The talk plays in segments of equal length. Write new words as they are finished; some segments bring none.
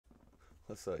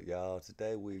What's up, y'all?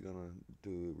 Today we're gonna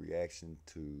do a reaction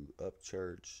to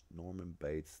Upchurch, Norman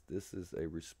Bates. This is a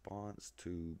response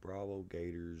to Bravo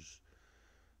Gators'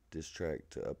 diss track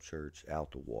to Upchurch,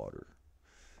 Out the Water.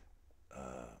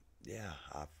 Yeah,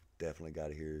 I've definitely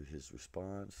got to hear his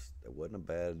response. It wasn't a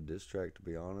bad diss track, to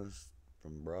be honest,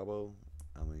 from Bravo.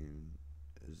 I mean,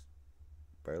 it's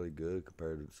fairly good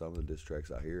compared to some of the diss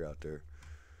tracks I hear out there.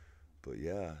 But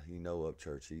yeah,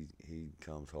 Upchurch. He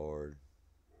comes hard.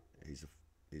 He's a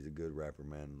he's a good rapper,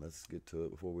 man. Let's get to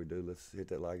it. Before we do, let's hit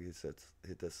that like,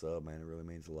 hit that sub, man. It really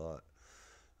means a lot.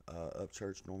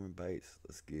 Upchurch, Norman Bates.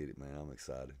 Let's get it, man. I'm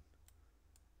excited.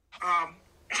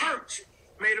 Church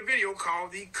made a video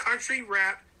called the Country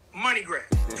Rap Money Grab.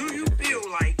 Do you feel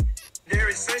like there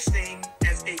is such thing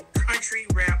as a country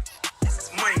rap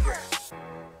money grab?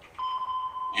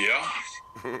 Yeah.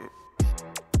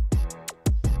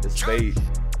 It's bait.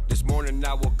 This morning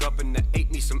I woke up and I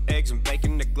ate me some eggs and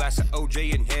bacon, a glass of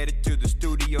OJ, and headed to the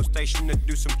studio station to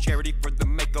do some charity for the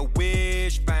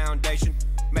Make-A-Wish Foundation.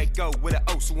 Make-O with an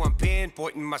O, so I'm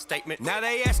pinpointing my statement. Now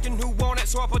they asking who want it,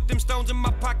 so I put them stones in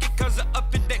my pocket, cause the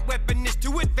up-to-date weapon is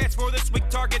too advanced for this weak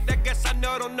target. I guess I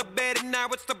nut on the bed and now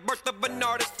it's the birth of an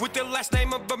artist with the last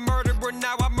name of a murderer.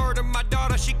 Now I murder my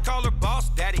daughter, she call her boss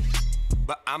daddy,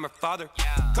 but I'm her father.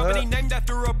 Company named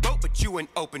after a boat, but you in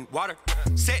open water.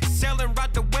 Set, selling,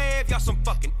 ride the wave, y'all some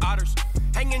fucking otters.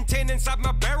 Hanging 10 inside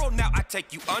my barrel, now I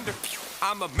take you under.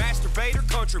 I'm a masturbator,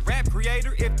 country rap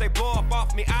creator. If they blow up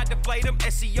off me, I deflate them.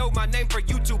 SEO, my name for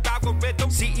YouTube algorithm.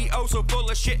 CEO so full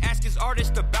of shit, ask his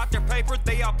artist about their paper.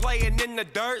 They all playing in the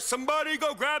dirt, somebody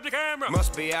go grab the camera.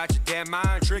 Must be out your damn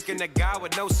mind, tricking a guy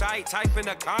with no sight, typing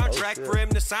a contract for him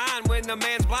to sign when the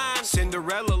man's blind.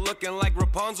 Cinderella looking like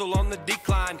Rapunzel on the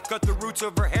decline. Cut the roots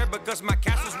of her hair because my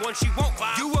castle's one she won't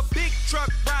climb. You a big truck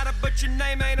rider, but your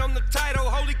name ain't on the title.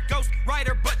 Holy Ghost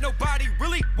writer, but nobody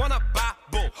really wanna buy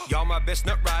bull. Y'all my best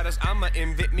nut riders, I'ma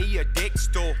invent me a dick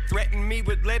stool. Threaten me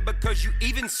with lead because you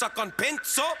even suck on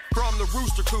pencil. From the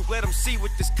rooster coop, let them see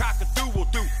what this cockatoo will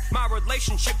do. My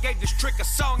relationship gave this trick a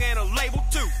song and a label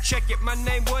too. Check it, my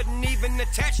name wasn't even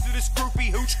attached to this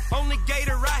groupie hooch. Only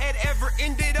gator I had ever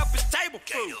ended up as table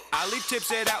crew. I leave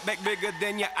tips at Outback bigger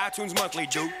than your iTunes monthly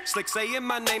due. Slick saying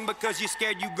my name because you're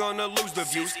scared you gonna lose the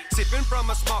views. Sipping from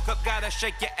a small cup, gotta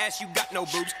shake your ass, you got no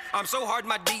boobs. I'm so hard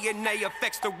my DNA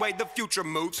affects the way the future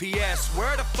moves. P.S.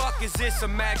 Where the fuck is this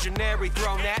imaginary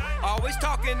thrown at? Always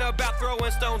talking about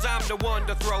throwing stones, I'm the one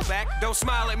to throw back. Don't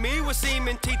smile at me with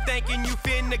seeming teeth thinking you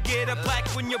finna get a plaque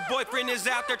when your boyfriend is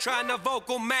out there trying to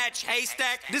vocal match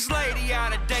Haystack. This lady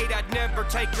out of date, I'd never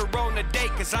take her on a date,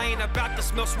 cause I ain't about to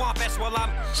smell swamp ass while I'm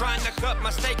trying to cut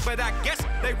my steak. But I guess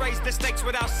they raise the stakes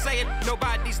without saying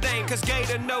nobody's name, cause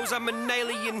Gator knows I'm an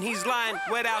alien, he's lying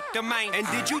without the main. And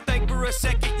did you think for a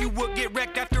second you would get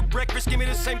wrecked after breakfast? Give me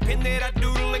the same pen that I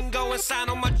doodle and go and sign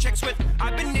on my checks with.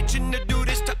 I've been itching to do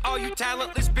this to all you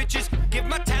talentless bitches. Give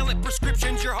my talent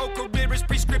prescriptions, your whole career is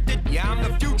prescripted. Yeah, I'm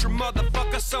the future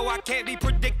motherfucker, so I can't be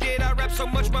predicted. I rap so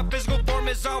much my physical form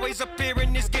is always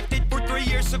appearing is gifted. For 3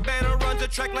 years Savannah runs a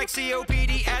track like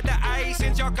COPD. Add the IE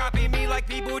since y'all copy me like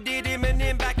people did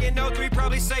Eminem back in '03.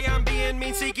 Probably say I'm being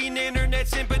mean, seeking internet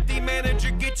sympathy.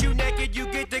 Manager get you naked, you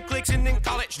get the clicks and then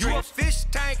call it streams. You a fish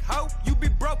tank hoe, you be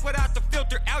broke without the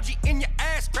filter. Algae in your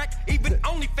ass crack, even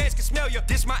OnlyFans can smell you.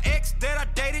 This my ex that I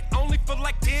dated only for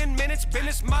like 10 minutes.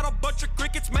 Business model, bunch of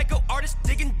crickets, makeup artist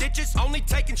digging ditches, only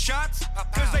taking shots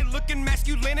cause they looking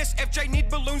masculinist. FJ need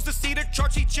balloons to see the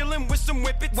charts, he chillin' with some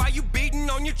whippets. Why you beating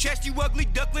on your chest, you ugly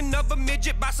duckling of a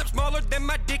midget? Bicep smaller than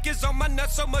my dick is on my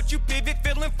nuts, so much you pivot.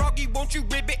 Feeling froggy, won't you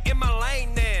ribbit in my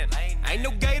lane then? Ain't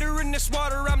no gator in this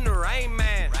water, I'm the Rain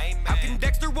Man. How can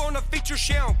Dexter want a feature,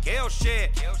 she don't kill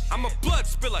shit? I'm a blood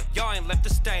spiller, y'all ain't left a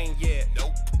stain yet.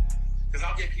 Nope. Because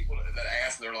I'll get people that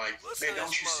ask, they're like, man,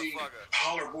 don't you see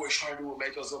Holler Boys trying to do what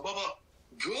make us blah, blah.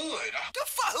 Good.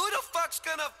 Who the fuck's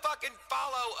gonna fucking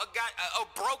follow a guy, a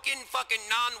broken fucking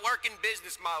non-working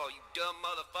business model, you dumb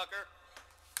motherfucker?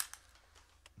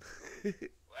 Well,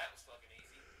 that was fucking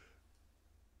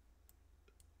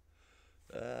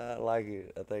easy. I like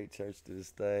it. I think Church did his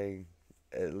thing.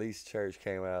 At least Church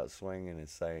came out swinging and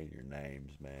saying your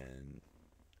names, man.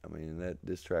 I mean,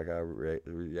 this track I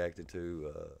reacted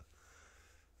to,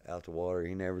 Out the Water,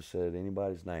 he never said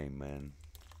anybody's name, man,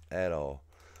 at all.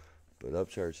 But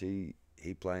Upchurch,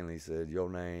 he plainly said your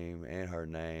name and her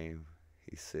name.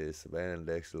 He said Savannah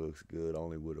Dexter looks good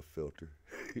only with a filter.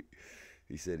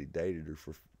 He said he dated her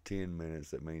for 10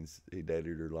 minutes. That means he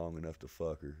dated her long enough to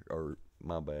fuck her. Or,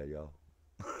 my bad, y'all.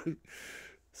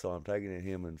 So I'm taking it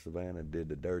him and Savannah did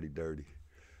the dirty.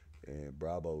 And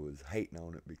Bravo was hating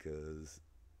on it because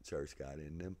Church got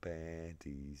in them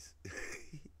panties.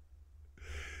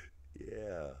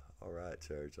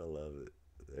 Church. I love it.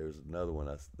 There's another one.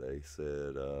 They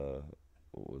said,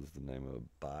 what was the name of it?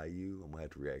 Bayou? I'm gonna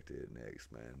have to react to it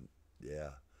next, man. Yeah,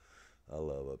 I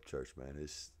love Upchurch, man.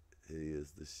 He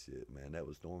is the shit, man. That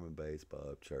was Norman Bates by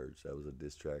Upchurch. That was a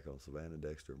diss track on Savannah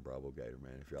Dexter and Bravo Gator,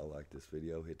 man. If y'all like this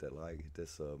video, hit that like, hit that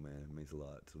sub, man. It means a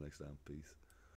lot. Till next time, peace.